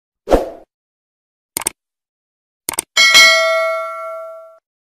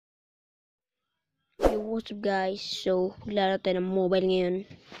what's up guys? So, maglaro tayo ng mobile ngayon.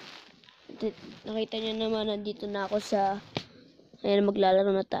 Nakita nyo naman, nandito na ako sa... Ayan,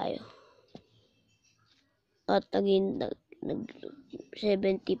 maglalaro na tayo. At nag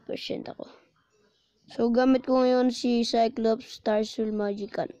 70% ako. So, gamit ko ngayon si Cyclops Starsoul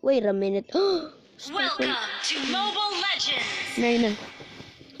Magical. Wait a minute. Welcome to Mobile Legends! Ngayon na.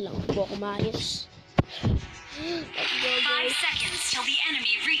 Kailangan po ako maayos. Let's go, 5 guys. seconds till the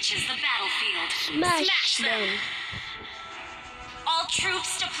enemy reaches the battlefield. Smash them! All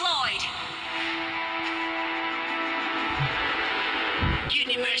troops deployed.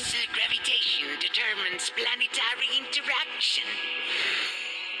 Universal gravitation determines planetary interaction.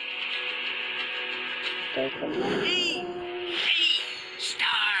 Hey! Hey!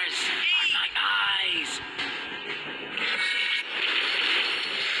 Stars are my eyes!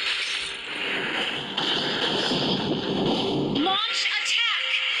 Launch attack!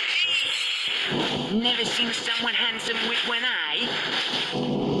 Never seen someone handsome with one eye.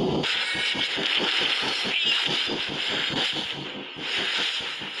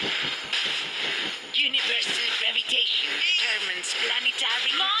 Universal gravitation determines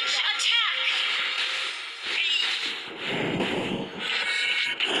planetary Launch attack!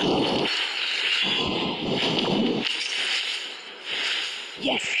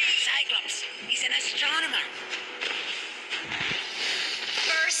 Yes, Cyclops. He's an astronomer.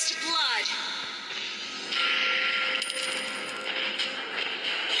 First blood.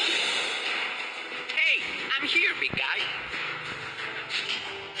 Hey, I'm here, big guy.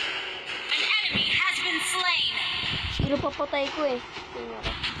 An enemy has been slain. Siguro papatay ko eh.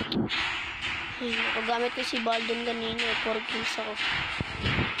 Gamit ko si Baldon kanina. 4 kills ako.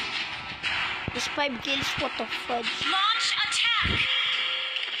 Just 5 kills. What the fudge? Launch attack!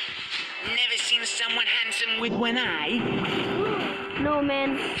 Never seen someone handsome with one eye. No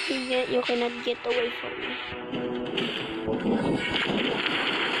man, you cannot get away from me.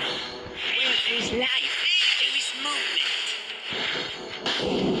 Where is life? There is movement.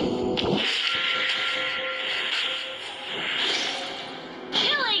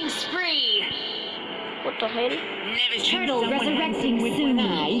 Killing spree! What the hell? Never seen Turtle someone resurrecting handsome with soon. one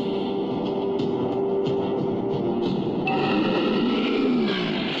eye.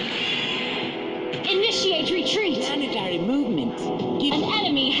 Initiate retreat! Planetary movement. An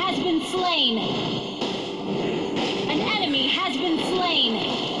enemy has been slain! An enemy has been slain!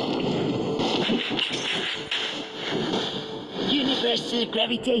 Universal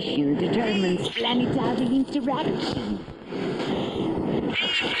gravitation determines planetary interaction.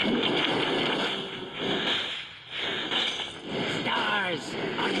 Stars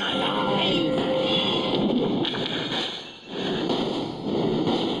are my eyes.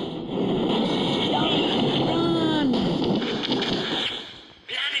 Run!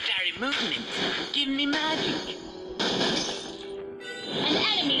 Planetary movement. Give me magic. An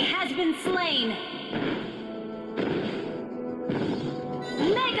enemy has been slain!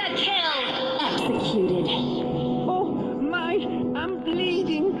 Mega kill! Executed. Oh my, I'm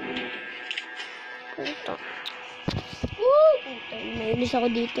bleeding. Puta. Woo! Puta, nailis ako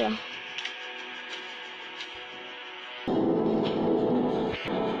dito ah.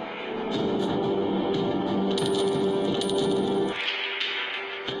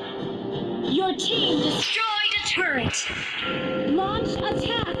 Your team destroyed a turret! Launch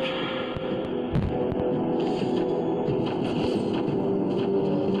attack!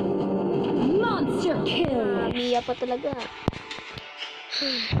 Monster kill! Miya pa talaga.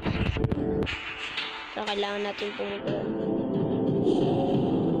 So, kailangan natin pumunta.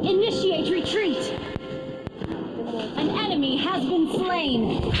 Initiate retreat! An enemy has been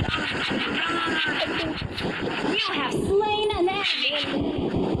slain! You have slain an enemy!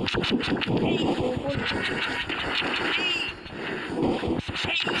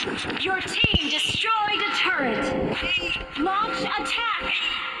 Your team destroyed a turret! Launch attack!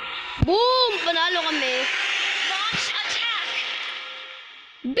 Boom! Panalo kami. Launch attack!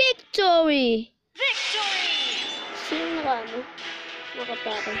 Victory! Victory! Sino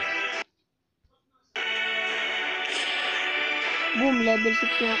nakatake? Boom! Level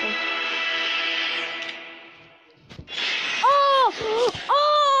 6 na ako. Oh!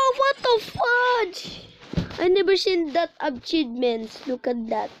 Oh! What the fudge? I never seen that achievements. Look at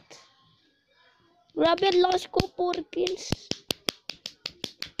that. Grabe, ang lakas ko. 4 kills.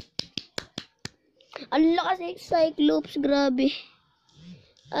 Ang lakas eh, Cyclops. Grabe.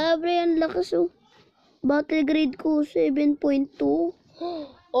 Abre, ang lakas oh. Battle grade ko, 7.2.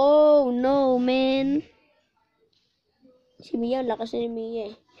 Oh, no, man. Si Mia, ang lakas na ni Mia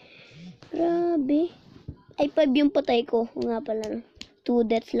eh. Grabe. Ay, 5 yung patay ko. O nga pala, no? 2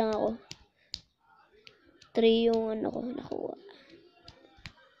 deaths lang ako. 3 yung ano ko nakuha.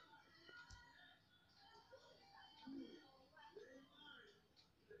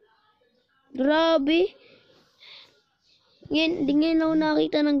 Grabe. Di ngayon ako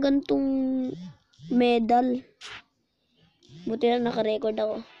nakita ng gantong medal. Buti na naka-record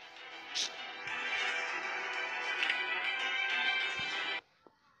ako.